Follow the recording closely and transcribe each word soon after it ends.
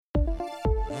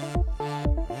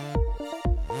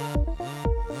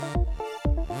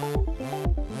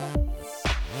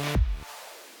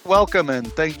Welcome and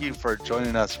thank you for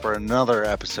joining us for another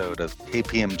episode of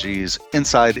KPMG's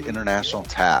Inside International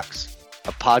Tax,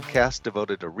 a podcast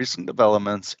devoted to recent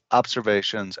developments,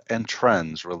 observations, and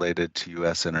trends related to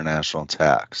U.S. international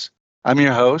tax. I'm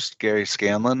your host, Gary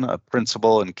Scanlon, a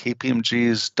principal in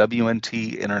KPMG's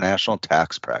WNT International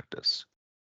Tax Practice.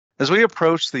 As we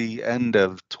approach the end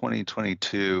of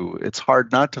 2022, it's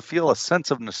hard not to feel a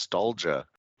sense of nostalgia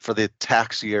for the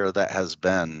tax year that has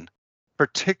been,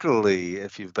 particularly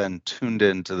if you've been tuned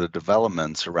into the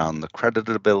developments around the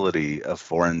creditability of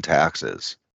foreign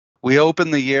taxes. We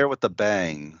opened the year with a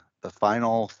bang. The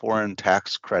final foreign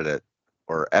tax credit,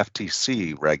 or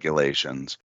FTC,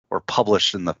 regulations were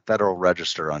published in the Federal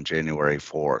Register on January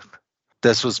 4th.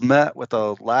 This was met with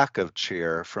a lack of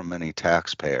cheer from many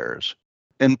taxpayers.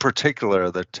 In particular,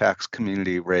 the tax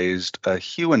community raised a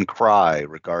hue and cry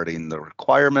regarding the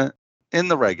requirement in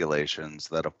the regulations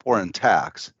that a foreign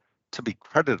tax, to be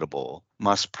creditable,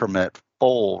 must permit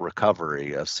full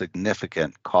recovery of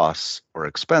significant costs or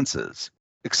expenses,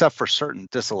 except for certain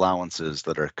disallowances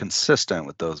that are consistent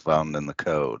with those found in the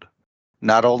code.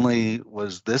 Not only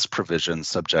was this provision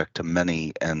subject to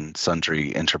many and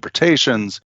sundry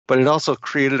interpretations, but it also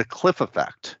created a cliff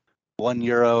effect.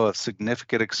 €1 of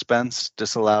significant expense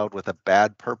disallowed with a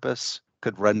bad purpose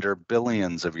could render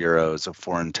billions of euros of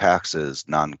foreign taxes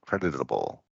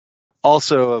non-creditable.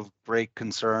 Also of great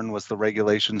concern was the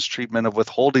regulations' treatment of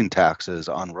withholding taxes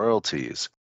on royalties,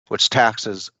 which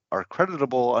taxes are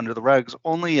creditable under the regs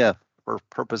only if, for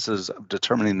purposes of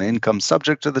determining the income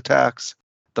subject to the tax,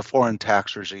 the foreign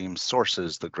tax regime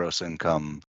sources the gross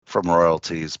income from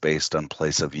royalties based on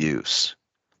place of use.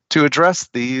 To address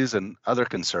these and other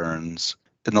concerns,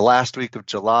 in the last week of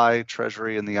July,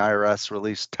 Treasury and the IRS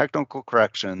released technical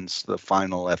corrections to the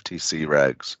final FTC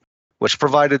regs, which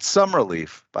provided some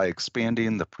relief by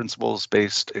expanding the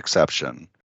principles-based exception.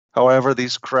 However,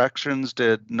 these corrections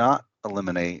did not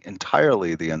eliminate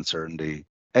entirely the uncertainty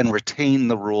and retain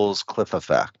the rule's cliff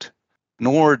effect,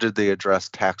 nor did they address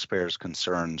taxpayers'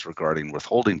 concerns regarding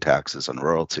withholding taxes on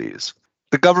royalties.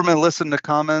 The government listened to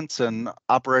comments and,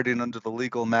 operating under the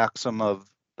legal maxim of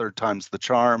third time's the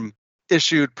charm,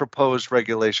 issued proposed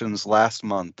regulations last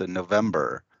month in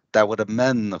November that would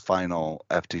amend the final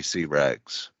FTC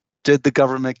regs. Did the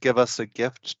government give us a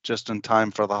gift just in time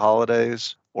for the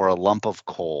holidays, or a lump of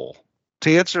coal?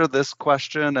 To answer this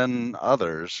question and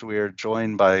others, we are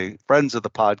joined by friends of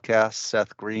the podcast,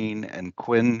 Seth Green and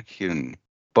Quinn Hune,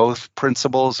 both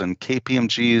principals in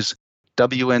KPMG's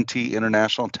WNT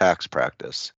International Tax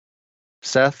Practice.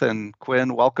 Seth and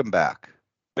Quinn, welcome back.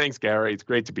 Thanks, Gary. It's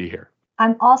great to be here.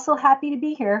 I'm also happy to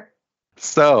be here.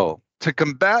 So, to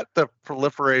combat the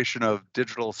proliferation of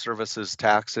digital services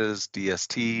taxes,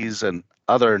 DSTs, and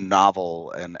other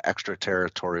novel and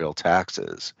extraterritorial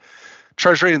taxes,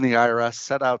 Treasury and the IRS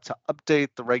set out to update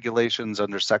the regulations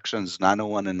under sections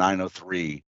 901 and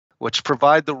 903, which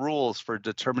provide the rules for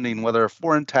determining whether a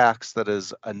foreign tax that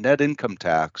is a net income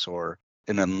tax or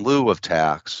an in lieu of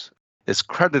tax is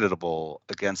creditable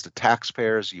against a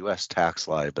taxpayer's U.S. tax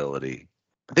liability.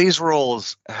 These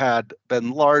rules had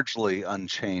been largely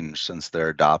unchanged since their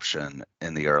adoption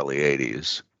in the early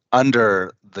 80s.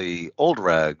 Under the old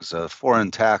regs, a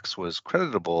foreign tax was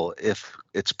creditable if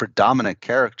its predominant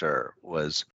character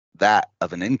was that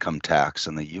of an income tax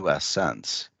in the U.S.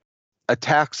 sense. A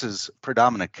tax's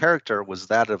predominant character was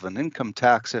that of an income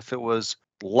tax if it was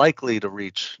likely to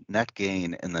reach net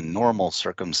gain in the normal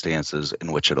circumstances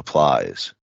in which it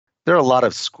applies. There are a lot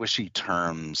of squishy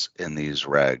terms in these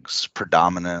regs: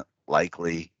 predominant,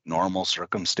 likely, normal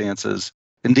circumstances.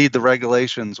 Indeed, the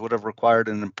regulations would have required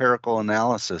an empirical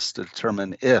analysis to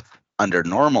determine if, under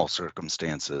normal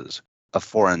circumstances, a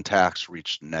foreign tax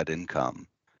reached net income.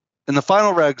 In the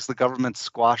final regs, the government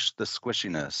squashed the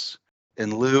squishiness.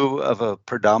 In lieu of a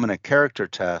predominant character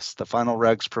test, the final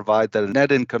regs provide that a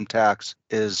net income tax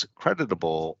is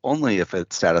creditable only if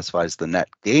it satisfies the net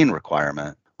gain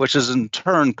requirement, which is in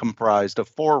turn comprised of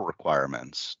 4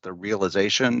 requirements: the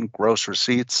realization, gross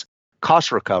receipts,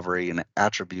 cost recovery, and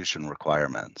attribution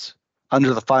requirements.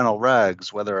 Under the final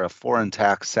regs, whether a foreign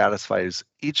tax satisfies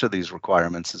each of these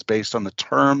requirements is based on the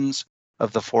terms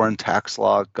of the foreign tax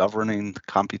law governing the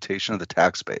computation of the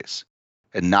tax base,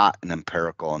 and not an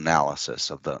empirical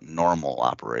analysis of the normal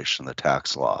operation of the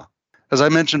tax law. As I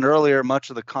mentioned earlier,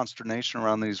 much of the consternation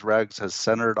around these regs has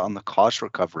centered on the cost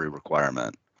recovery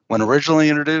requirement. When originally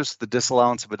introduced, the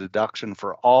disallowance of a deduction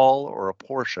for all or a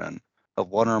portion of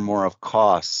one or more of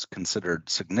costs considered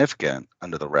significant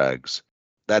under the regs,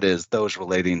 that is, those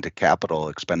relating to capital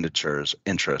expenditures,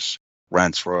 interest,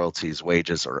 rents, royalties,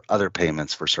 wages, or other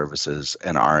payments for services,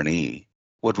 and R&E,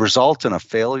 would result in a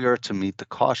failure to meet the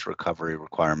cost recovery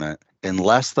requirement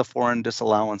unless the foreign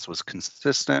disallowance was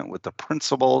consistent with the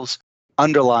principles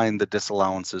underlying the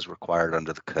disallowances required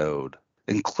under the code,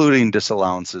 including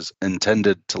disallowances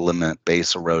intended to limit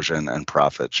base erosion and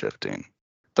profit shifting.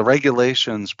 The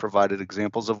regulations provided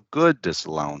examples of good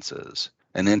disallowances,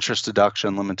 an interest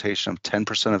deduction limitation of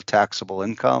 10% of taxable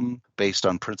income based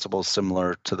on principles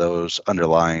similar to those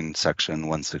underlying Section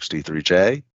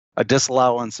 163J, a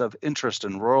disallowance of interest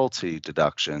and royalty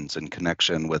deductions in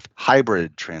connection with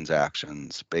hybrid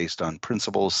transactions based on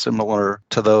principles similar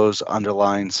to those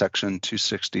underlying Section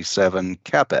 267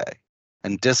 Cap A,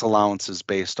 and disallowances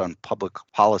based on public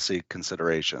policy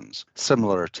considerations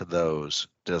similar to those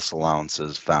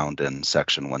disallowances found in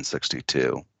Section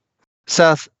 162.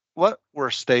 Seth, what were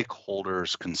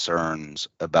stakeholders' concerns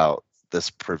about this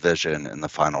provision in the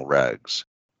final regs?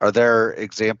 Are there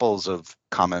examples of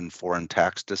common foreign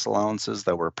tax disallowances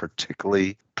that were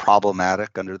particularly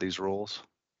problematic under these rules?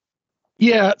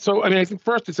 Yeah, so I think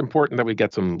first it's important that we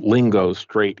get some lingo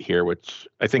straight here, which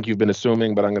I think you've been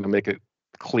assuming, but I'm going to make it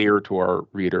clear to our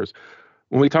readers.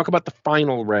 When we talk about the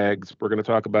final regs, we're going to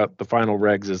talk about the final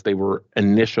regs as they were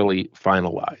initially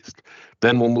finalized.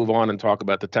 Then we'll move on and talk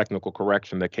about the technical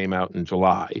correction that came out in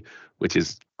July, which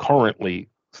is currently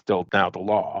still now the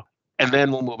law. And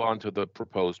then we'll move on to the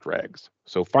proposed regs.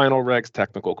 So final regs,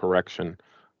 technical correction,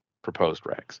 proposed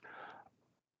regs.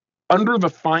 Under the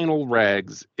final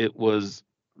regs, it was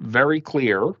very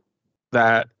clear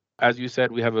that, as you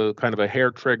said, we have a kind of a hair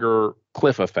trigger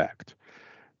cliff effect.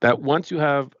 That once you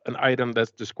have an item that's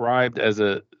described as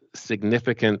a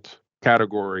significant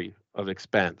category of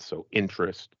expense, so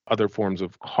interest, other forms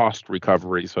of cost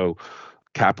recovery, so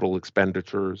capital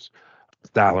expenditures,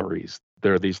 salaries,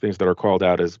 there are these things that are called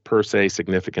out as per se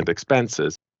significant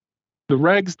expenses. The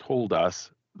regs told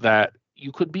us that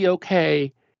you could be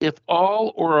okay if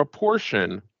all or a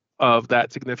portion of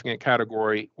that significant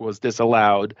category was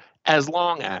disallowed, as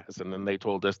long as, and then they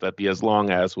told us that the as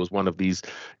long as was one of these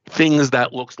things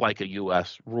that looks like a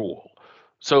U.S. rule.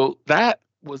 So that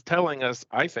was telling us,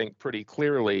 I think, pretty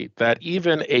clearly that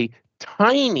even a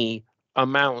tiny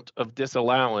amount of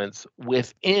disallowance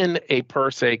within a per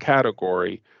se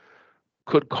category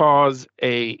could cause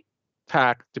a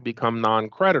tax to become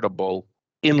non-creditable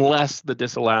unless the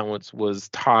disallowance was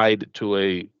tied to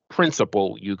a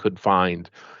principle you could find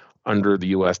under the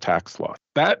U.S. tax law.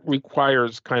 That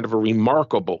requires kind of a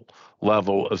remarkable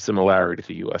level of similarity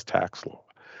to U.S. tax law.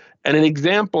 And an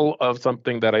example of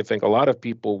something that I think a lot of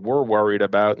people were worried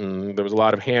about, and there was a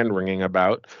lot of hand-wringing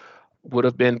about, would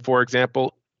have been, for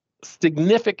example,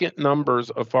 significant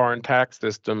numbers of foreign tax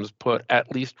systems put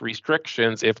at least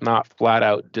restrictions, if not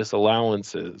flat-out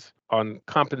disallowances, on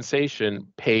compensation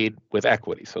paid with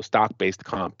equity, so stock-based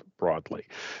comp broadly.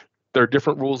 There are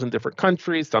different rules in different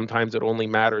countries. Sometimes it only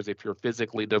matters if you're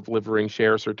physically delivering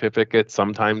share certificates.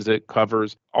 Sometimes it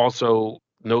covers also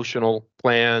notional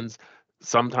plans.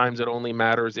 Sometimes it only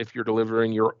matters if you're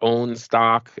delivering your own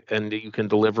stock and you can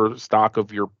deliver stock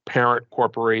of your parent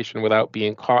corporation without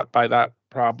being caught by that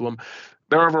problem.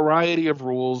 There are a variety of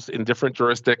rules in different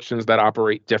jurisdictions that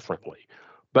operate differently.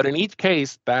 But in each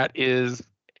case, that is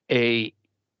a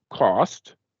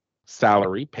cost,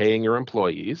 salary, paying your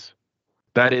employees,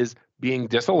 that is being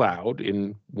disallowed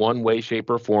in one way, shape,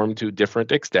 or form to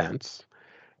different extents,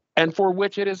 and for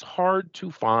which it is hard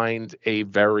to find a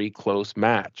very close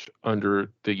match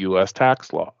under the U.S.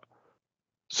 tax law.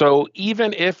 So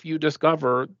even if you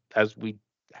discover, as we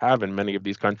have in many of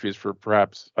these countries for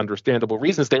perhaps understandable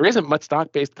reasons, there isn't much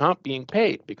stock-based comp being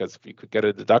paid, because if you could get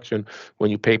a deduction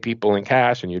when you pay people in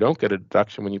cash and you don't get a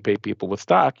deduction when you pay people with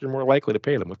stock, you're more likely to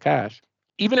pay them with cash.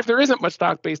 Even if there isn't much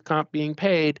stock-based comp being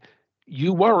paid,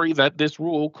 you worry that this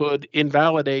rule could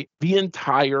invalidate the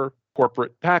entire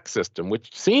corporate tax system,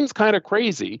 which seems kind of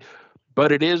crazy,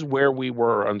 but it is where we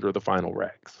were under the final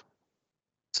regs.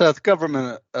 Seth,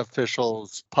 government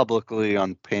officials publicly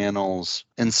on panels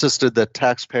insisted that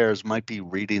taxpayers might be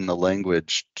reading the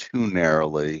language too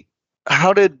narrowly.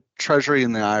 How did Treasury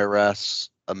and the IRS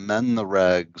amend the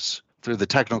regs through the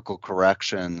technical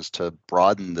corrections to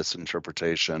broaden this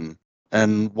interpretation?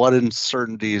 And what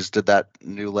uncertainties did that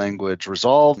new language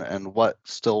resolve, and what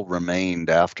still remained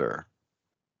after?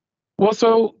 Well,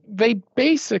 so they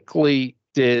basically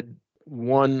did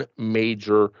one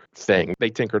major thing. They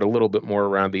tinkered a little bit more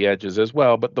around the edges as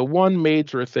well, but the one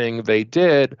major thing they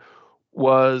did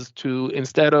was to,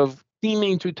 instead of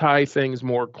seeming to tie things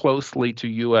more closely to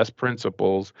U.S.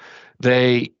 principles,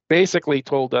 they basically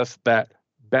told us that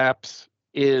BEPS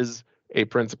is a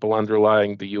principle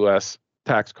underlying the U.S.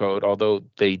 tax code, although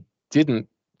they didn't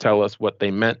tell us what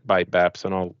they meant by BEPS,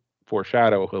 and I'll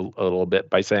foreshadow a little bit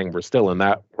by saying we're still in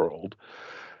that world.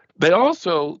 They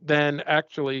also then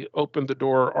actually opened the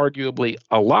door, arguably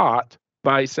a lot,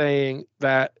 by saying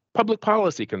that public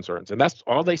policy concerns, and that's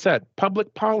all they said,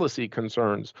 public policy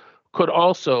concerns could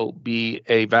also be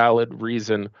a valid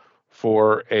reason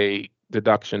for a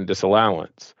deduction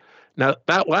disallowance. Now,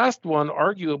 that last one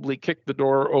arguably kicked the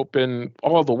door open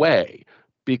all the way,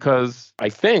 because I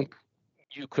think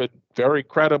you could very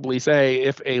credibly say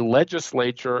if a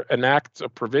legislature enacts a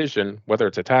provision, whether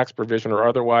it's a tax provision or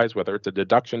otherwise, whether it's a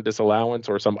deduction disallowance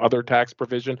or some other tax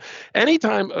provision,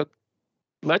 anytime a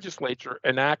legislature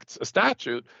enacts a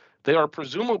statute, they are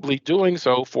presumably doing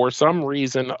so for some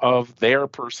reason of their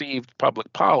perceived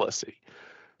public policy.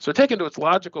 So taken to its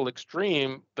logical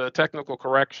extreme, the technical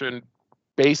correction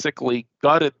basically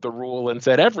gutted the rule and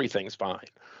said everything's fine.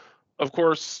 Of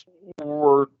course,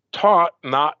 we're taught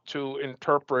not to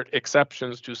interpret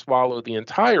exceptions to swallow the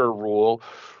entire rule,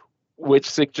 which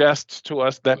suggests to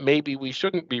us that maybe we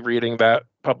shouldn't be reading that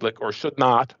public, or should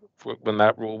not, when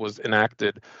that rule was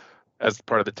enacted as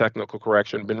part of the technical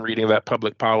correction, been reading that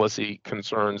public policy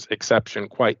concerns exception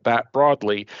quite that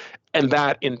broadly. And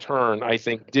that, in turn, I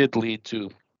think did lead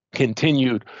to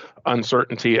continued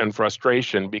uncertainty and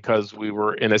frustration, because we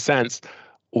were, in a sense,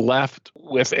 left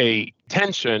with a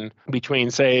tension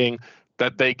between saying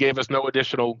that they gave us no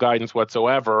additional guidance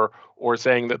whatsoever, or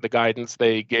saying that the guidance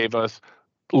they gave us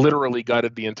literally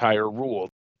gutted the entire rule.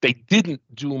 They didn't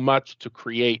do much to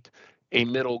create a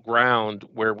middle ground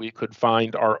where we could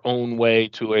find our own way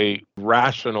to a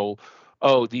rational,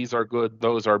 oh, these are good,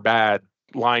 those are bad,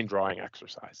 line drawing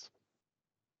exercise.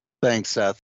 Thanks,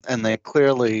 Seth. And they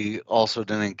clearly also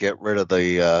didn't get rid of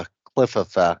the cliff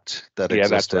effect that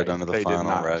existed under the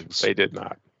final regs. They did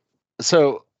not.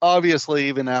 So obviously,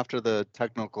 even after the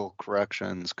technical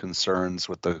corrections, concerns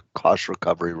with the cost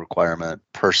recovery requirement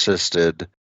persisted.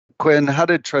 Quinn, how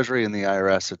did Treasury and the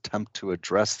IRS attempt to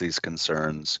address these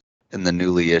concerns in the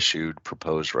newly issued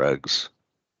proposed regs?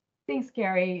 Thanks,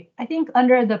 Gary. I think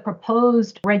under the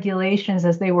proposed regulations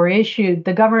as they were issued,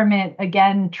 the government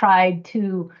again tried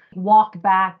to walk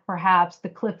back perhaps the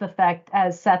cliff effect,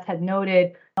 as Seth had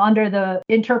noted. Under the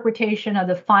interpretation of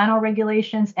the final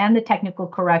regulations and the technical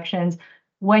corrections,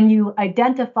 when you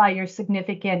identify your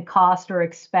significant cost or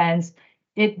expense,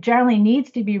 it generally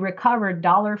needs to be recovered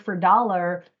dollar for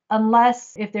dollar,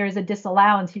 unless if there is a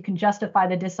disallowance, you can justify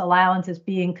the disallowance as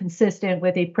being consistent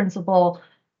with a principle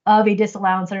of a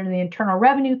disallowance under the Internal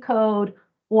Revenue Code,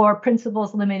 or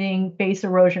principles limiting base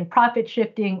erosion profit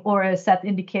shifting, or as Seth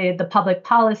indicated, the public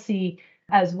policy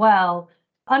as well.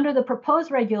 Under the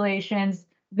proposed regulations,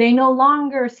 they no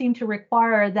longer seem to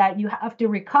require that you have to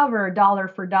recover dollar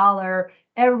for dollar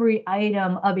every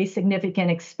item of a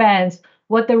significant expense.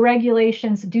 What the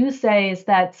regulations do say is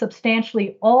that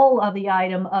substantially all of the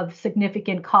item of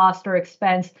significant cost or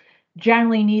expense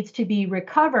generally needs to be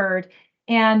recovered.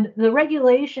 And the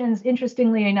regulations,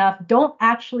 interestingly enough, don't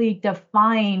actually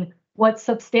define what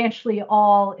substantially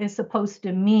all is supposed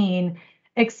to mean,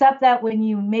 except that when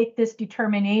you make this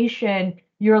determination,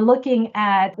 you're looking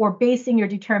at or basing your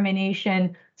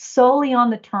determination solely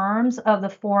on the terms of the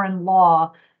foreign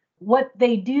law. What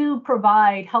they do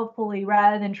provide, helpfully,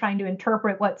 rather than trying to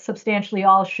interpret what substantially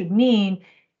all should mean,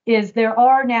 is there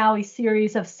are now a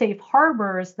series of safe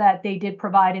harbors that they did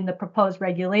provide in the proposed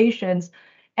regulations.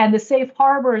 And the safe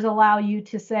harbors allow you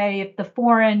to say if the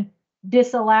foreign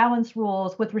disallowance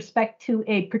rules with respect to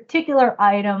a particular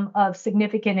item of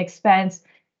significant expense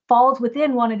falls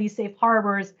within one of these safe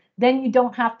harbors, then you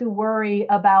don't have to worry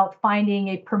about finding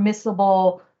a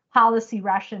permissible policy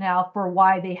rationale for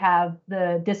why they have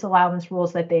the disallowance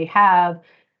rules that they have.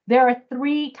 There are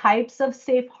three types of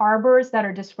safe harbors that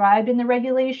are described in the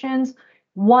regulations.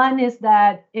 One is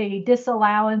that a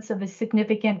disallowance of a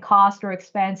significant cost or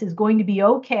expense is going to be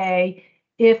okay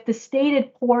if the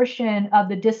stated portion of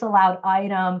the disallowed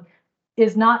item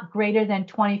is not greater than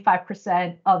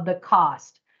 25% of the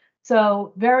cost.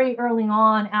 So very early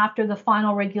on, after the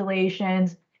final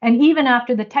regulations, and even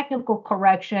after the technical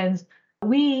corrections,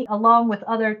 we, along with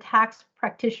other tax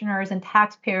practitioners and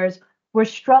taxpayers, were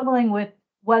struggling with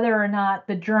whether or not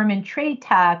the German trade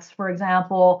tax, for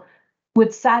example,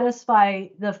 would satisfy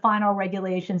the final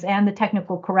regulations and the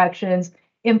technical corrections.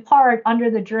 In part, under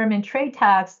the German trade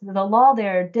tax, the law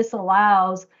there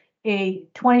disallows a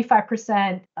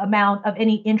 25% amount of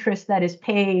any interest that is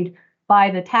paid by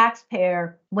the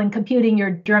taxpayer when computing your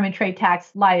German trade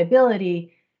tax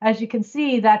liability. As you can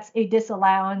see, that's a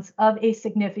disallowance of a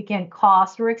significant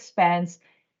cost or expense,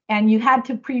 and you had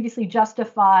to previously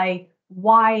justify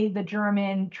why the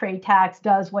German trade tax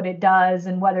does what it does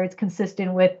and whether it's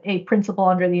consistent with a principle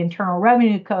under the Internal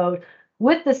Revenue Code.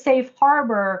 With the safe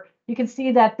harbor, you can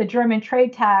see that the German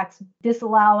trade tax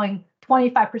disallowing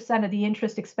 25% of the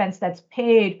interest expense that's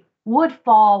paid would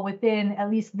fall within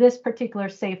at least this particular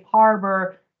safe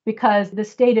harbor because the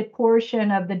stated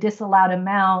portion of the disallowed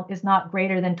amount is not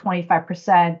greater than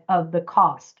 25% of the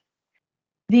cost.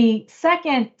 The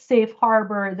second safe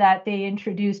harbor that they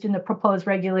introduced in the proposed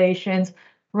regulations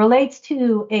relates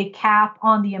to a cap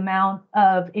on the amount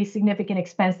of a significant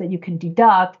expense that you can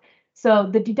deduct. So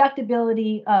the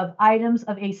deductibility of items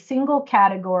of a single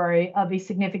category of a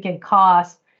significant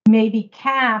cost may be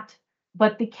capped,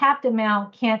 but the capped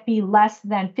amount can't be less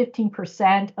than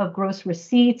 15% of gross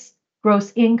receipts,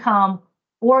 gross income,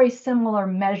 or a similar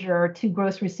measure to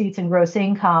gross receipts and gross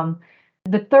income.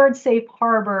 The third safe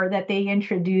harbor that they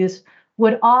introduced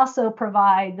would also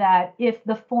provide that if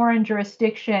the foreign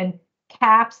jurisdiction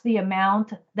caps the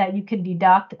amount that you can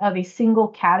deduct of a single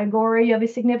category of a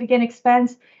significant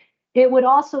expense, it would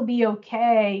also be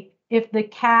okay if the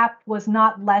cap was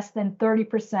not less than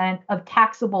 30% of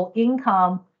taxable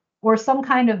income or some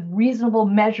kind of reasonable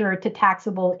measure to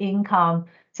taxable income.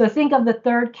 So think of the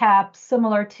third cap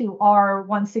similar to our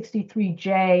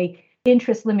 163J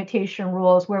interest limitation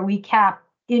rules, where we cap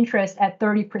interest at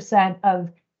 30% of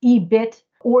EBIT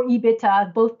or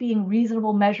EBITDA, both being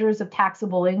reasonable measures of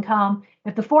taxable income.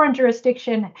 If the foreign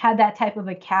jurisdiction had that type of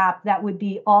a cap, that would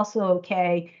be also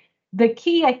okay. The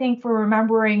key, I think, for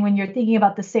remembering when you're thinking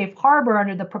about the safe harbor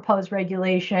under the proposed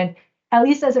regulation, at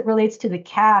least as it relates to the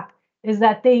cap, is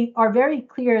that they are very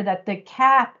clear that the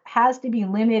cap has to be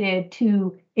limited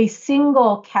to a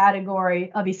single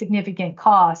category of a significant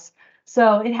cost.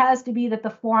 So it has to be that the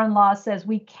foreign law says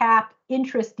we cap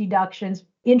interest deductions,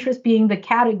 interest being the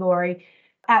category,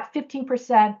 at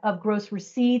 15% of gross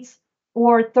receipts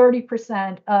or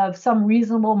 30% of some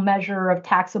reasonable measure of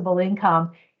taxable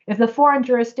income. If the foreign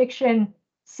jurisdiction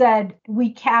said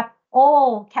we cap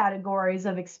all categories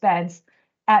of expense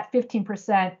at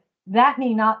 15%, that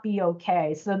may not be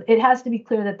okay. So it has to be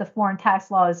clear that the foreign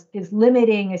tax law is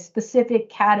limiting a specific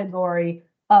category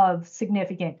of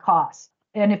significant costs.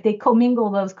 And if they commingle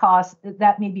those costs,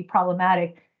 that may be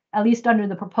problematic, at least under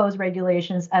the proposed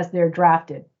regulations as they're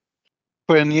drafted.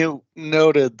 When you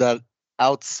noted that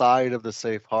outside of the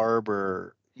safe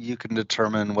harbor, you can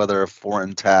determine whether a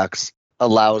foreign tax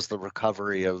allows the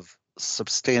recovery of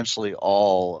substantially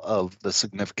all of the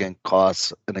significant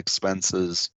costs and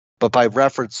expenses, but by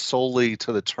reference solely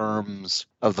to the terms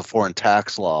of the foreign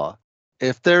tax law.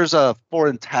 If there's a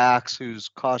foreign tax whose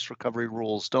cost recovery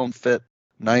rules don't fit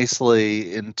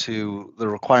nicely into the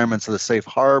requirements of the safe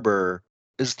harbor,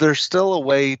 is there still a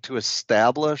way to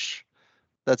establish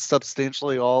that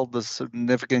substantially all the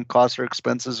significant costs or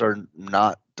expenses are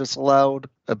not disallowed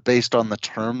based on the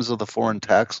terms of the foreign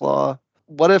tax law?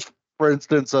 What if, for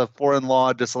instance, a foreign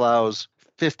law disallows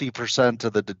 50%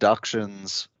 of the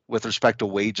deductions with respect to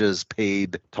wages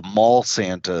paid to mall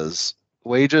Santas?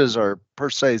 Wages are per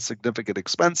se significant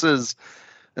expenses,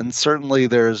 and certainly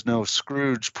there is no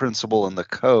Scrooge principle in the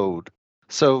code.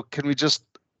 So can we just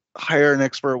hire an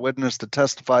expert witness to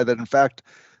testify that, in fact,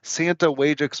 Santa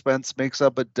wage expense makes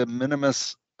up a de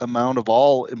minimis amount of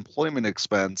all employment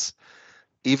expense,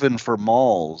 even for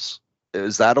malls?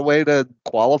 Is that a way to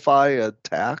qualify a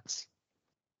tax?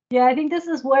 Yeah, I think this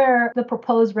is where the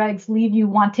proposed regs leave you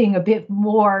wanting a bit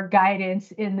more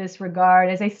guidance in this regard.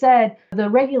 As I said, the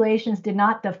regulations did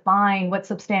not define what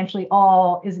substantially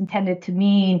all is intended to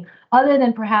mean, other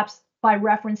than perhaps by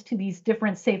reference to these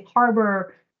different safe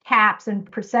harbor caps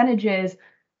and percentages.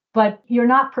 But you're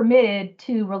not permitted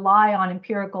to rely on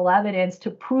empirical evidence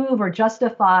to prove or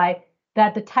justify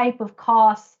that the type of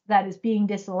costs that is being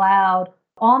disallowed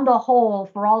on the whole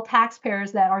for all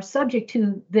taxpayers that are subject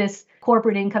to this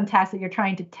corporate income tax that you're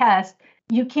trying to test.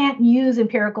 You can't use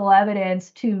empirical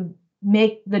evidence to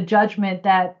make the judgment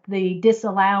that the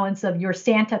disallowance of your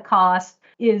Santa cost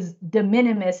is de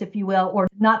minimis, if you will, or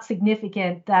not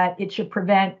significant, that it should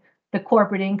prevent the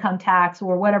corporate income tax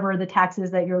or whatever the tax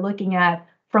is that you're looking at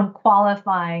from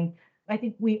qualifying. I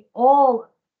think we all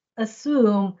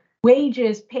assume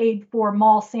wages paid for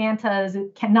mall Santas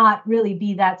cannot really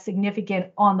be that significant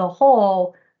on the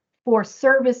whole for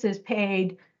services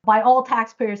paid by all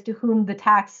taxpayers to whom the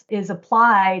tax is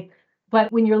applied.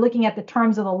 But when you're looking at the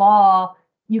terms of the law,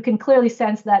 you can clearly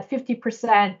sense that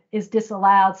 50% is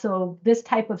disallowed. So this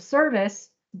type of service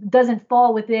doesn't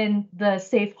fall within the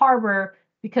safe harbor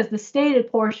because the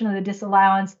stated portion of the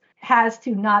disallowance has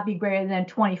to not be greater than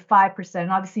 25%.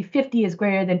 Obviously, 50 is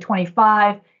greater than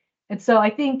 25. And so I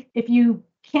think if you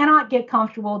cannot get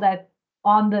comfortable that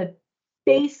on the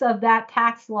face of that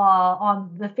tax law,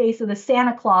 on the face of the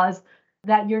Santa Claus,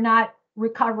 that you're not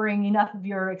recovering enough of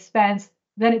your expense,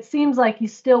 then it seems like you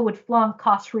still would flunk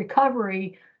cost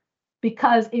recovery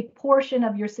because a portion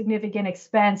of your significant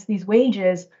expense, these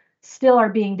wages, still are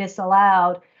being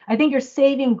disallowed. I think your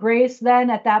saving grace then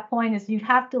at that point is you'd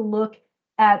have to look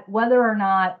at whether or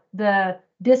not the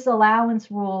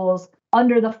disallowance rules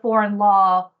under the foreign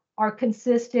law are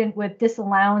consistent with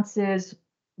disallowances,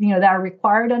 that are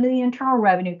required under the Internal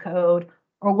Revenue Code,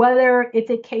 or whether it's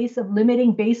a case of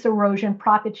limiting base erosion,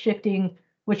 profit shifting,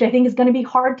 which I think is going to be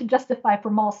hard to justify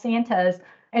for mall Santas.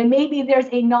 And maybe there's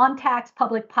a non-tax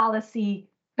public policy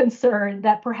concern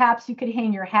that perhaps you could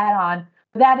hang your hat on.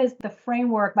 That is the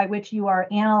framework by which you are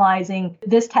analyzing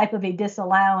this type of a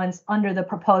disallowance under the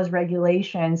proposed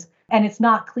regulations. And it's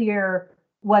not clear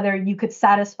whether you could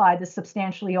satisfy the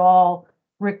substantially all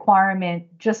requirement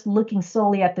just looking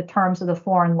solely at the terms of the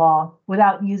foreign law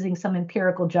without using some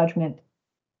empirical judgment.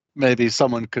 Maybe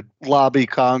someone could lobby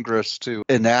Congress to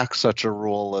enact such a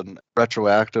rule and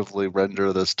retroactively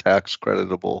render this tax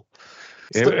creditable.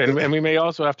 And we may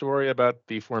also have to worry about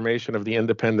the formation of the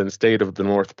independent state of the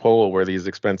North Pole, where these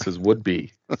expenses would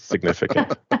be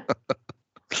significant.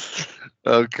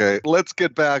 Okay, let's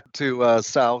get back to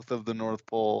south of the North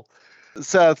Pole.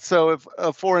 Seth, so if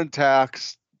a foreign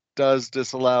tax does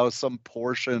disallow some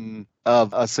portion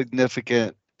of a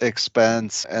significant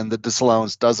expense and the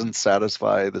disallowance doesn't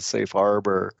satisfy the safe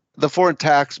harbor, the foreign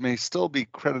tax may still be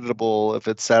creditable if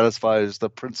it satisfies the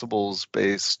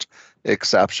principles-based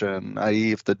exception,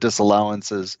 i.e. if the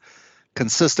disallowance is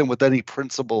consistent with any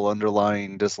principle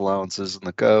underlying disallowances in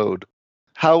the code.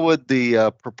 How would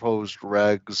the proposed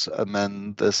regs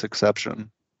amend this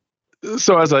exception?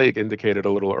 So as I indicated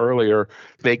a little earlier,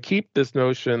 they keep this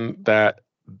notion that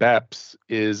BEPS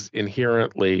is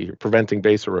inherently, preventing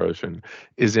base erosion,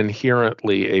 is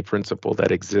inherently a principle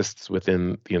that exists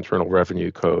within the Internal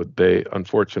Revenue Code. They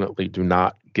unfortunately do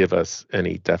not give us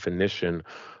any definition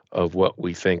of what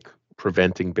we think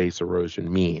preventing base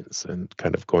erosion means. And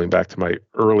kind of going back to my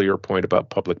earlier point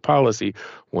about public policy,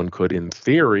 one could, in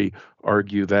theory,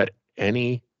 argue that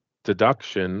any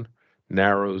deduction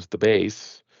narrows the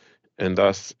base, and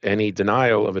thus any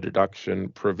denial of a deduction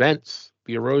prevents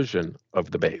the erosion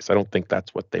of the base. I don't think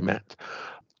that's what they meant.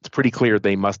 It's pretty clear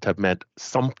they must have meant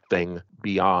something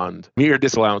beyond mere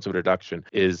disallowance of a deduction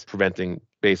is preventing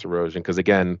base erosion, because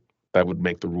again, that would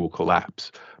make the rule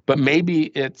collapse. But maybe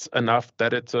it's enough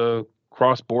that it's a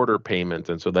cross-border payment,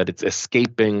 and so that it's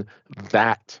escaping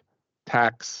that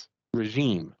tax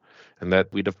regime, and that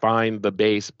we define the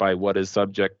base by what is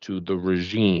subject to the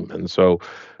regime. And so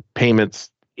payments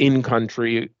in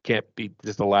country can't be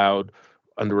disallowed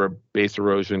under a base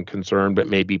erosion concern, but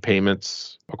maybe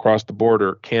payments across the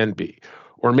border can be.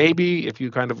 Or maybe if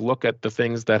you kind of look at the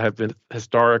things that have been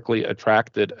historically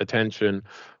attracted attention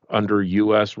under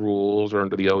US rules or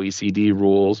under the OECD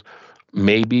rules,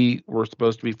 maybe we're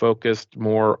supposed to be focused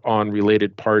more on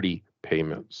related party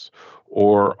payments,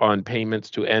 or on payments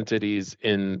to entities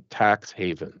in tax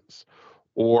havens,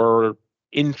 or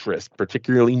interest,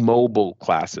 particularly mobile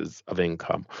classes of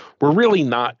income. We're really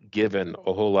not given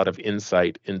a whole lot of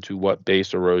insight into what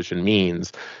base erosion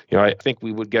means. I think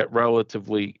we would get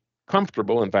relatively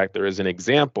comfortable. In fact, there is an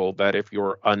example that if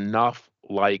you're enough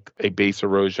like a base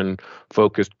erosion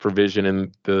focused provision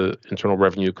in the Internal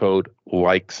Revenue Code,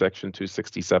 like Section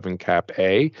 267 Cap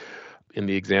A, in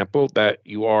the example, that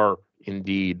you are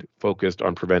indeed focused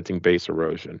on preventing base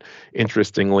erosion.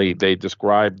 Interestingly, they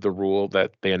described the rule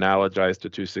that they analogized to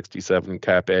 267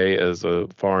 Cap A as a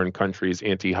foreign country's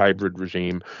anti-hybrid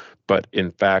regime, but in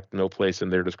fact, no place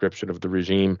in their description of the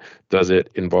regime does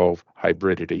it involve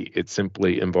hybridity. It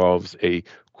simply involves a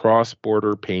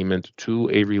cross-border payment to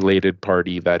a related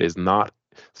party that is not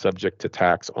subject to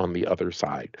tax on the other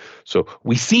side. So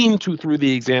we seem to, through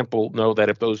the example, know that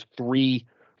if those three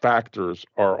factors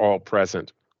are all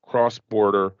present,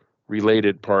 cross-border,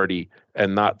 related party,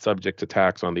 and not subject to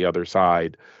tax on the other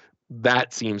side,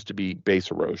 that seems to be base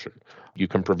erosion. You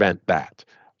can prevent that.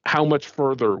 How much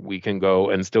further we can go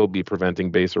and still be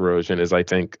preventing base erosion is, I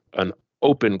think, an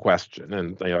open question.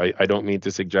 And I don't mean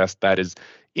to suggest that is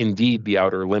indeed the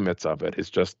outer limits of it. It's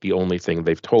just the only thing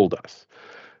they've told us.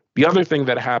 The other thing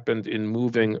that happened in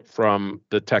moving from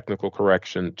the technical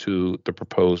correction to the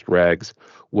proposed regs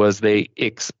was they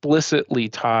explicitly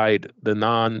tied the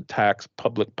non-tax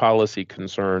public policy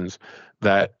concerns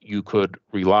that you could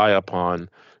rely upon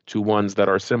to ones that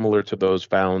are similar to those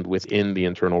found within the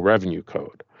Internal Revenue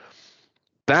Code.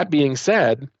 That being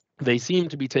said, they seem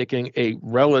to be taking a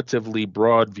relatively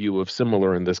broad view of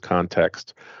similar in this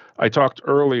context. I talked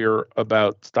earlier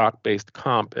about stock-based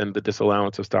comp and the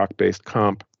disallowance of stock-based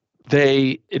comp.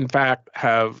 They, in fact,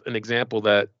 have an example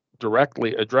that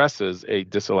directly addresses a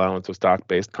disallowance of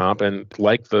stock-based comp. And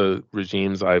like the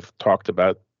regimes I've talked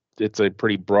about, it's a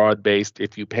pretty broad-based,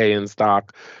 if you pay in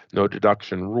stock, no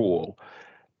deduction rule.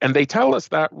 And they tell us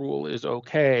that rule is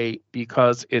okay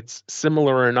because it's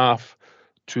similar enough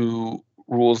to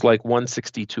rules like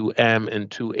 162M and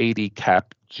 280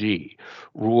 Cap G,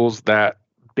 rules that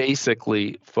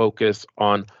basically focus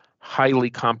on highly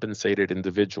compensated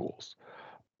individuals,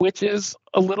 which is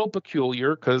a little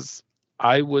peculiar because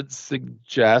I would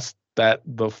suggest that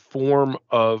the form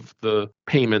of the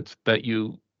payment that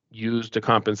you use to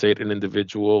compensate an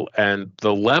individual and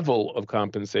the level of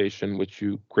compensation which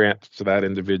you grant to that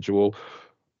individual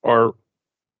are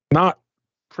not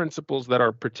principles that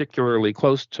are particularly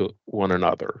close to one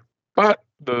another. But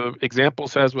the example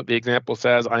says what the example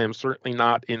says. I am certainly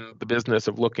not in the business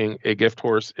of looking a gift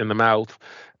horse in the mouth,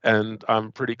 and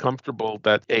I'm pretty comfortable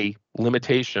that a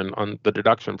limitation on the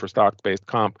deduction for stock-based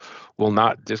comp will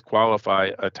not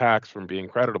disqualify a tax from being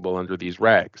creditable under these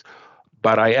regs.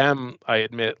 But I am, I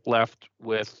admit, left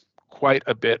with quite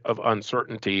a bit of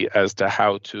uncertainty as to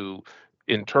how to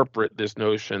interpret this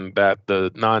notion that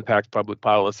the non-tax public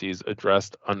policies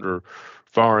addressed under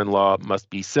foreign law must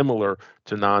be similar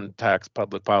to non-tax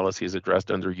public policies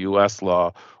addressed under U.S.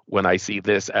 law when I see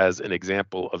this as an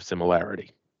example of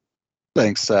similarity.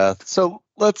 Thanks, Seth. So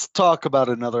let's talk about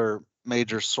another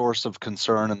major source of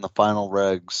concern in the final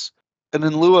regs. And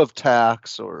in lieu of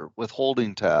tax or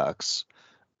withholding tax,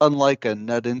 unlike a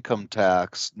net income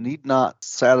tax, need not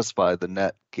satisfy the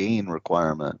net gain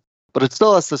requirement, but it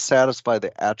still has to satisfy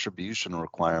the attribution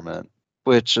requirement,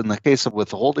 which in the case of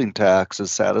withholding tax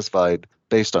is satisfied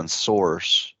based on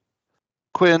source.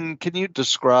 Quinn, can you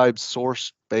describe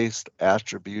source-based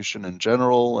attribution in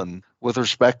general and with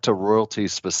respect to royalty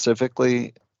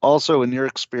specifically? Also, in your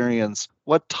experience,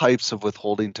 what types of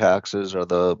withholding taxes are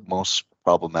the most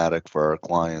problematic for our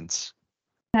clients?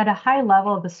 At a high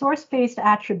level, the source-based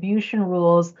attribution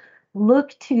rules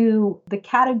look to the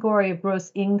category of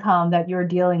gross income that you're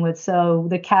dealing with. So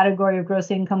the category of gross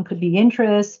income could be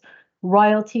interest,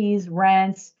 royalties,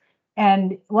 rents.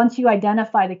 And once you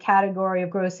identify the category of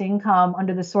gross income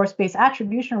under the source-based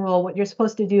attribution rule, what you're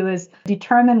supposed to do is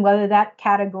determine whether that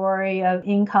category of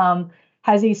income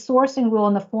has a sourcing rule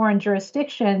in the foreign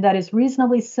jurisdiction that is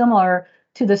reasonably similar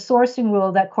to the sourcing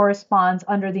rule that corresponds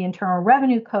under the Internal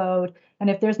Revenue Code. And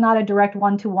if there's not a direct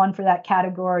one-to-one for that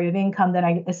category of income, then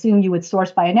I assume you would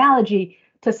source by analogy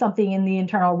to something in the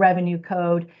Internal Revenue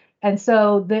Code. And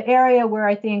so the area where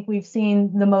I think we've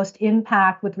seen the most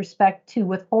impact with respect to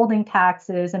withholding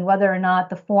taxes and whether or not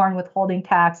the foreign withholding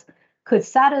tax could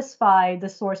satisfy the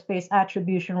source-based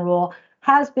attribution rule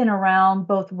has been around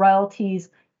both royalties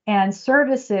and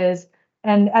services.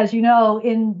 And as you know,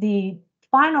 in the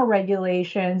final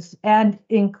regulations and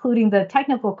including the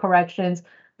technical corrections,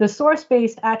 the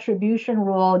source-based attribution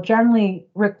rule generally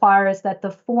requires that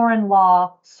the foreign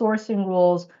law sourcing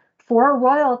rules for a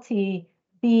royalty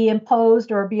be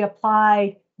imposed or be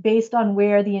applied based on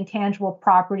where the intangible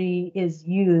property is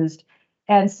used.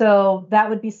 And so that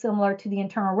would be similar to the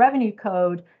Internal Revenue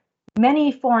Code.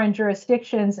 Many foreign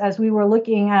jurisdictions, as we were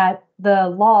looking at the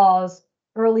laws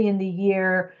early in the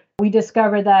year, we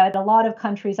discovered that a lot of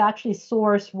countries actually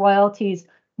source royalties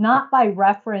not by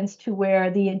reference to where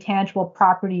the intangible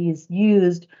property is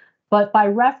used, but by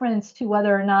reference to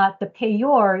whether or not the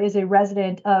payor is a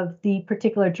resident of the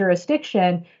particular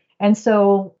jurisdiction. And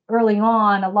so early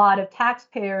on, a lot of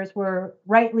taxpayers were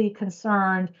rightly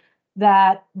concerned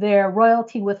that their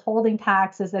royalty withholding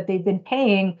taxes that they've been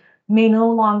paying may no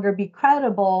longer be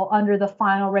creditable under the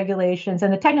final regulations.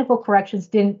 And the technical corrections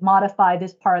didn't modify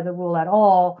this part of the rule at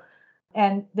all.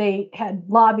 And they had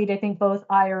lobbied, I think, both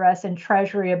IRS and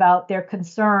Treasury about their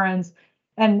concerns.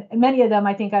 And many of them,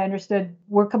 I think I understood,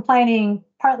 were complaining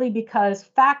partly because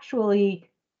factually,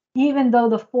 even though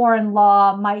the foreign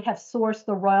law might have sourced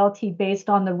the royalty based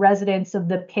on the residence of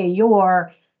the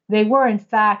payor, they were in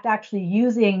fact actually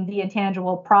using the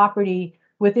intangible property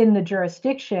within the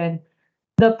jurisdiction.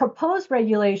 The proposed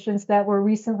regulations that were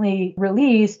recently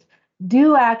released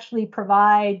do actually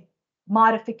provide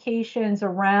modifications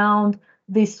around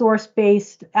the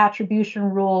source-based attribution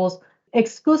rules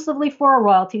exclusively for a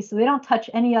royalty. So they don't touch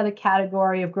any other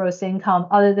category of gross income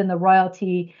other than the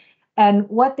royalty. And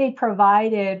what they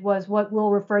provided was what we'll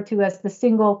refer to as the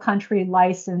single country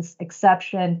license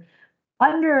exception.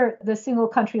 Under the single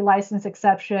country license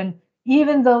exception,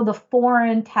 even though the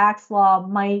foreign tax law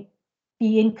might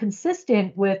be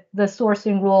inconsistent with the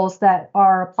sourcing rules that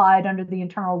are applied under the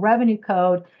Internal Revenue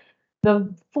Code,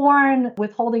 the foreign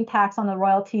withholding tax on the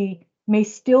royalty may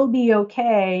still be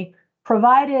okay,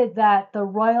 provided that the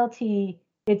royalty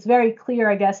it's very clear,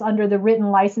 I guess, under the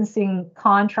written licensing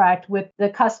contract with the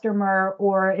customer,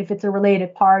 or if it's a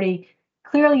related party,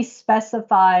 clearly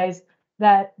specifies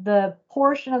that the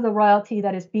portion of the royalty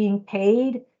that is being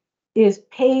paid is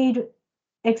paid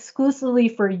exclusively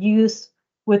for use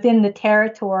within the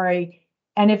territory.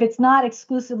 And if it's not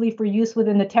exclusively for use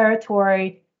within the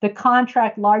territory, the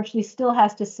contract largely still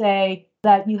has to say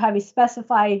that you have a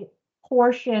specified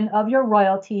portion of your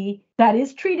royalty that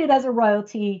is treated as a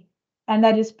royalty and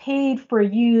that is paid for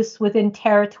use within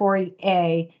territory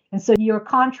A. And so your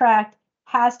contract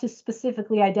has to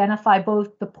specifically identify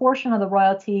both the portion of the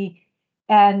royalty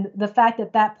and the fact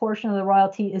that that portion of the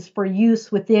royalty is for use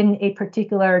within a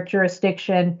particular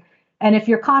jurisdiction. And if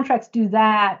your contracts do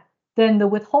that, then the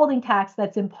withholding tax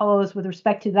that's imposed with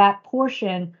respect to that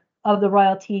portion of the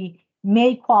royalty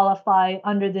may qualify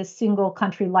under this single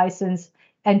country license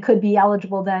and could be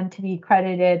eligible then to be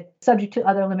credited, subject to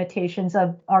other limitations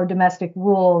of our domestic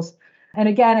rules. And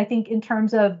again, I think in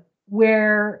terms of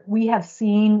where we have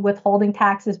seen withholding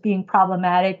taxes being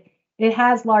problematic, it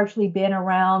has largely been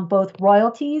around both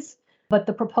royalties, but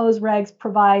the proposed regs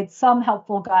provide some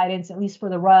helpful guidance, at least for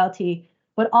the royalty,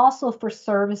 but also for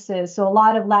services. So a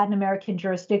lot of Latin American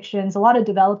jurisdictions, a lot of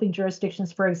developing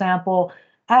jurisdictions, for example,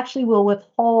 actually will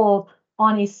withhold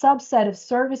on a subset of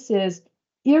services,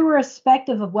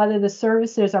 irrespective of whether the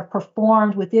services are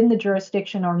performed within the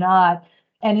jurisdiction or not.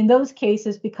 And in those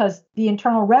cases, because the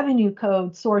Internal Revenue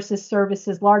Code sources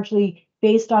services largely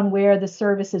based on where the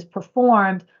service is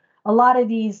performed, a lot of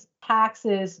these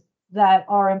taxes that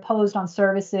are imposed on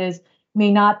services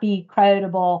may not be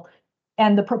creditable.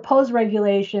 And the proposed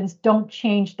regulations don't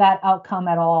change that outcome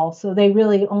at all. So they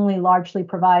really only largely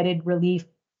provided relief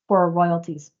for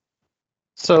royalties.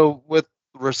 So, with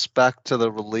respect to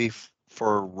the relief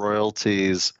for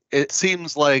royalties, it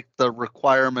seems like the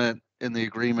requirement in the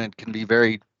agreement can be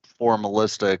very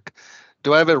formalistic.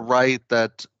 Do I have it right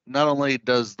that not only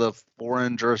does the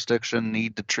foreign jurisdiction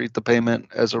need to treat the payment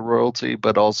as a royalty,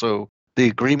 but also the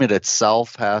agreement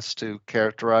itself has to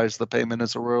characterize the payment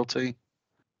as a royalty?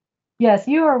 Yes,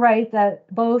 you are right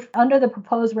that both under the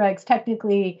proposed regs,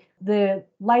 technically, the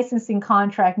licensing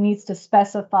contract needs to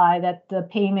specify that the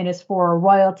payment is for a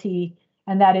royalty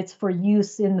and that it's for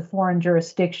use in the foreign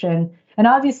jurisdiction. And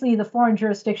obviously, the foreign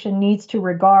jurisdiction needs to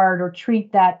regard or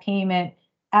treat that payment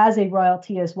as a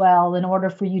royalty as well, in order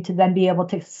for you to then be able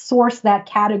to source that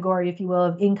category, if you will,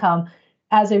 of income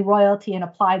as a royalty and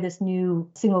apply this new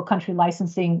single country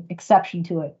licensing exception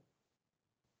to it.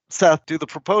 Seth, do the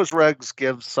proposed regs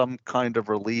give some kind of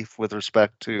relief with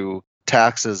respect to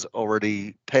taxes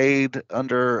already paid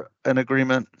under an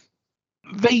agreement?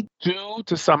 They do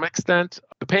to some extent.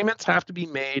 The payments have to be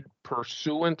made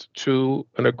pursuant to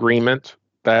an agreement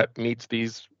that meets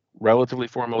these relatively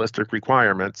formalistic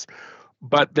requirements.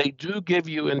 But they do give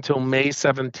you until May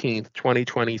 17th,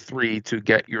 2023 to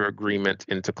get your agreement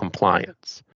into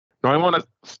compliance. Now, I want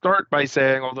to start by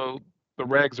saying, although the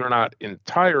regs are not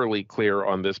entirely clear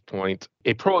on this point,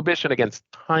 a prohibition against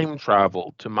time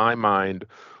travel, to my mind,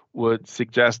 would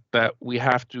suggest that we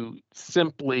have to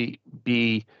simply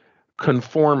be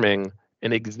conforming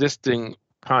an existing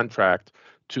contract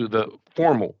to the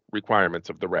formal requirements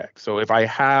of the reg. So if I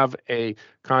have a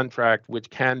contract which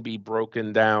can be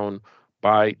broken down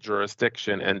by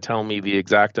jurisdiction and tell me the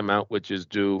exact amount which is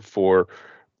due for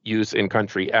use in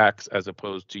country X as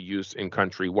opposed to use in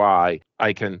country Y,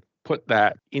 I can put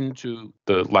that into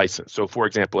the license. So for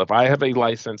example, if I have a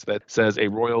license that says a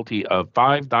royalty of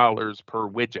 $5 per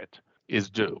widget is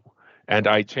due, and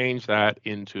I change that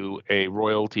into a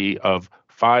royalty of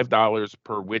 $5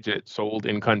 per widget sold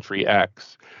in country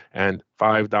X and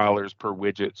 $5 per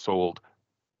widget sold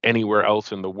anywhere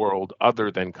else in the world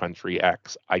other than country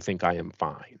X, I think I am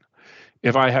fine.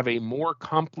 If I have a more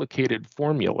complicated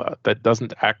formula that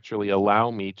doesn't actually allow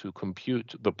me to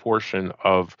compute the portion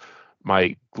of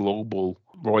my global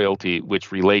royalty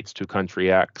which relates to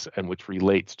country X and which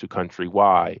relates to country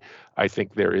Y, I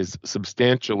think there is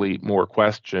substantially more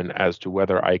question as to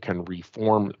whether I can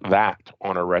reform that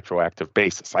on a retroactive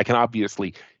basis. I can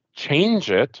obviously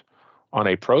change it on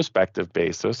a prospective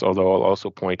basis, although I'll also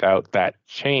point out that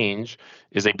change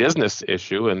is a business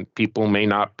issue and people may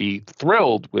not be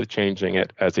thrilled with changing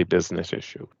it as a business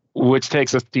issue. Which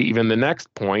takes us to even the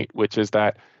next point, which is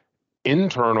that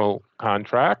internal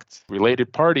contracts,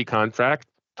 related party contracts,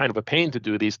 kind of a pain to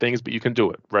do these things, but you can do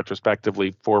it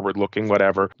retrospectively, forward-looking,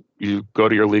 whatever. You go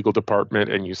to your legal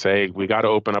department and you say, we got to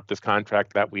open up this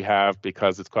contract that we have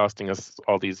because it's costing us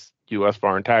all these U.S.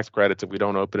 foreign tax credits if we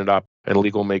don't open it up, and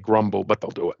legal may grumble, but they'll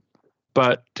do it.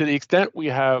 But to the extent we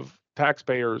have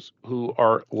taxpayers who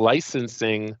are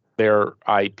licensing their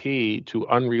IP to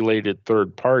unrelated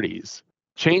third parties,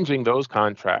 changing those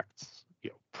contracts,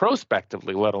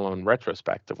 prospectively, let alone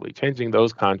retrospectively, changing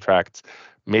those contracts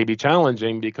may be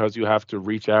challenging because you have to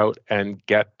reach out and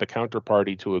get the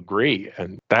counterparty to agree.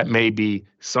 And that may be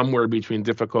somewhere between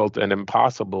difficult and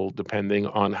impossible, depending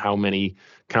on how many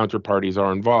counterparties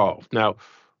are involved. Now,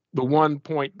 the one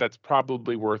point that's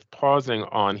probably worth pausing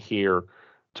on here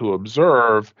to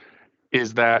observe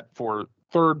is that for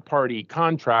third-party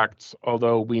contracts,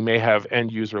 although we may have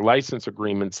end-user license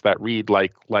agreements that read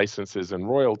like licenses and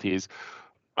royalties,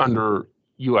 under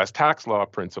U.S. tax law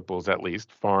principles, at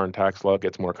least, foreign tax law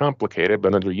gets more complicated,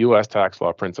 but under U.S. tax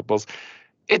law principles,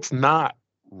 it's not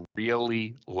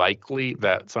really likely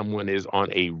that someone is on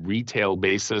a retail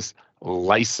basis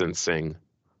licensing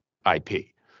IP.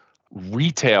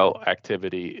 Retail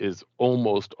activity is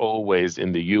almost always,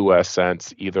 in the U.S.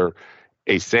 sense, either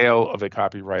a sale of a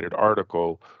copyrighted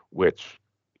article, which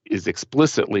is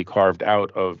explicitly carved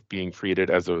out of being treated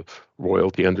as a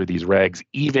royalty under these regs,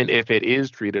 even if it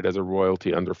is treated as a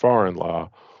royalty under foreign law,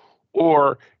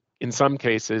 or in some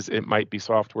cases, it might be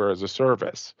software as a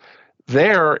service.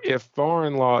 There, if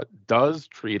foreign law does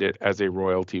treat it as a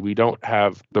royalty, we don't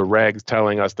have the regs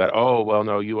telling us that, oh, well,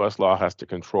 no, U.S. law has to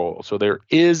control. So there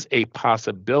is a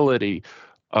possibility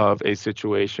of a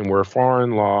situation where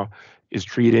foreign law is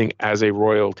treating as a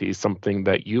royalty something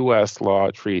that U.S.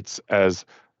 law treats as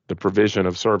the provision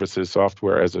of services,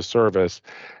 software as a service.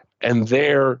 And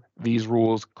there, these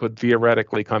rules could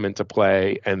theoretically come into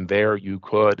play, and there you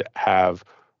could have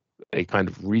a kind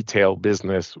of retail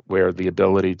business where the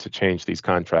ability to change these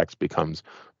contracts becomes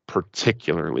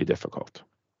particularly difficult.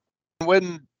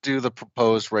 When do the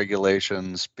proposed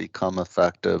regulations become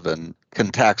effective, and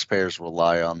can taxpayers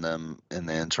rely on them in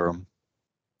the interim?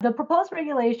 The proposed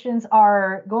regulations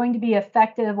are going to be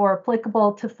effective or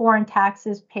applicable to foreign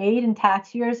taxes paid in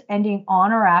tax years ending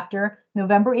on or after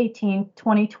November 18,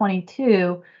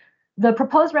 2022. The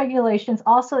proposed regulations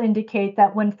also indicate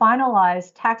that when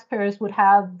finalized, taxpayers would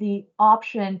have the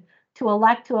option to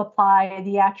elect to apply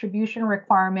the attribution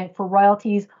requirement for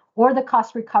royalties or the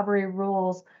cost recovery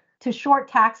rules to short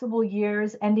taxable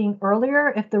years ending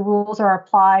earlier if the rules are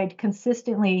applied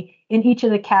consistently in each of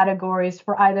the categories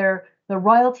for either the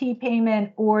royalty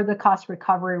payment or the cost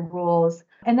recovery rules.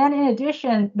 And then in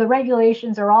addition, the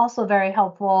regulations are also very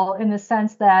helpful in the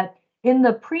sense that in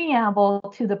the preamble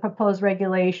to the proposed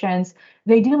regulations,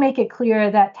 they do make it clear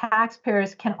that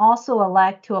taxpayers can also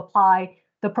elect to apply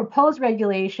the proposed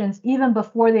regulations even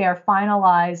before they are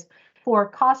finalized for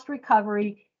cost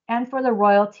recovery and for the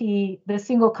royalty, the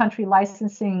single country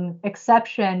licensing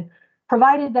exception,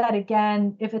 provided that,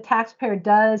 again, if a taxpayer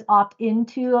does opt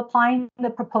into applying the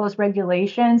proposed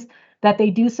regulations, that they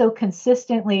do so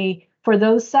consistently for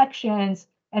those sections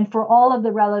and for all of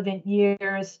the relevant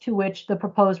years to which the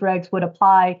proposed regs would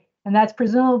apply. And that's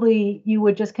presumably you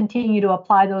would just continue to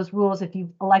apply those rules if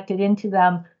you've elected into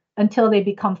them until they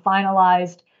become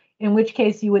finalized, in which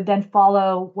case you would then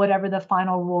follow whatever the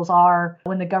final rules are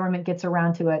when the government gets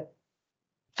around to it.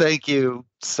 Thank you,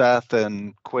 Seth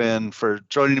and Quinn, for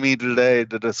joining me today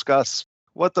to discuss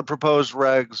what the proposed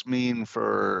regs mean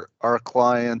for our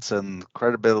clients and the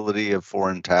credibility of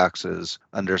foreign taxes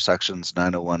under sections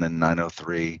 901 and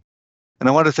 903. And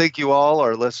I want to thank you all,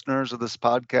 our listeners of this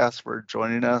podcast, for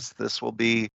joining us. This will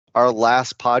be our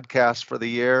last podcast for the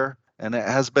year, and it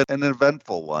has been an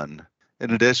eventful one.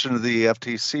 In addition to the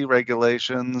FTC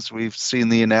regulations, we've seen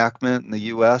the enactment in the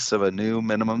U.S. of a new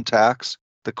minimum tax,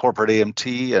 the corporate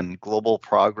AMT, and global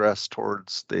progress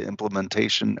towards the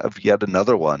implementation of yet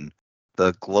another one,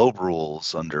 the GLOBE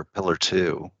rules under Pillar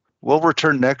 2. We'll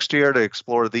return next year to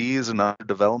explore these and other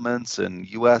developments in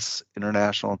U.S.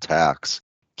 international tax.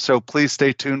 So please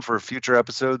stay tuned for future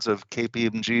episodes of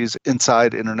KPMG's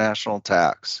Inside International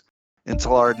Tax.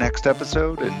 Until our next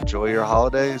episode, enjoy your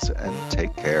holidays and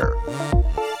take care.